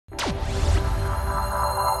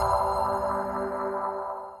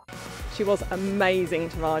She was amazing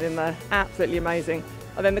to ride in there, absolutely amazing.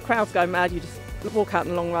 And then the crowd's go mad, you just walk out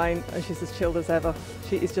in the long lane and she's as chilled as ever.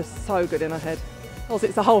 She is just so good in her head. Also,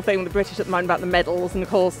 it's the whole thing with the British at the moment about the medals, and of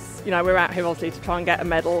course, you know, we're out here obviously to try and get a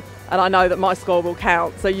medal, and I know that my score will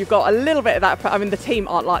count, so you've got a little bit of that. I mean, the team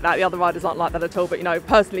aren't like that, the other riders aren't like that at all, but you know,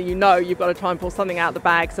 personally, you know you've got to try and pull something out of the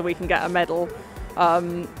bag so we can get a medal.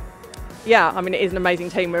 Yeah, I mean, it is an amazing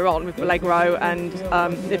team we're on with Bredow and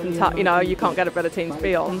you know, you can't get a better team to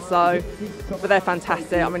be on, so, but they're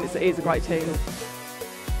fantastic. I mean, it is a great team.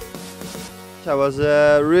 I was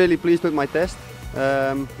really pleased with my test.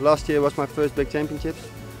 Last year was my first big championships,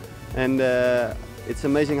 and it's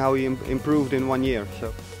amazing how he improved in 1 year.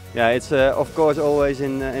 So yeah, it's of course always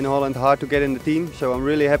in Holland hard to get in the team. So I'm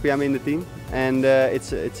really happy I'm in the team, and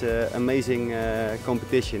it's an amazing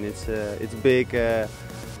competition. It's big.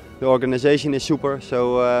 The organization is super.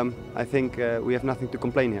 So I think we have nothing to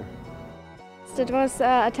complain here. It was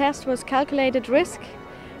a test was calculated risk.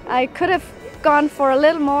 I could have gone for a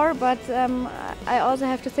little more, but I also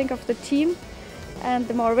have to think of the team. And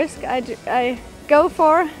the more risk I go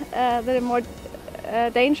for, the more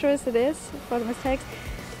dangerous it is for the mistakes.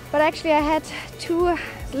 But actually I had 2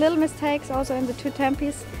 little mistakes also in the 2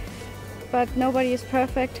 tempies, but nobody is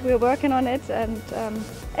perfect. We're working on it, and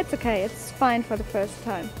it's okay, it's fine for the first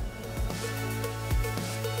time.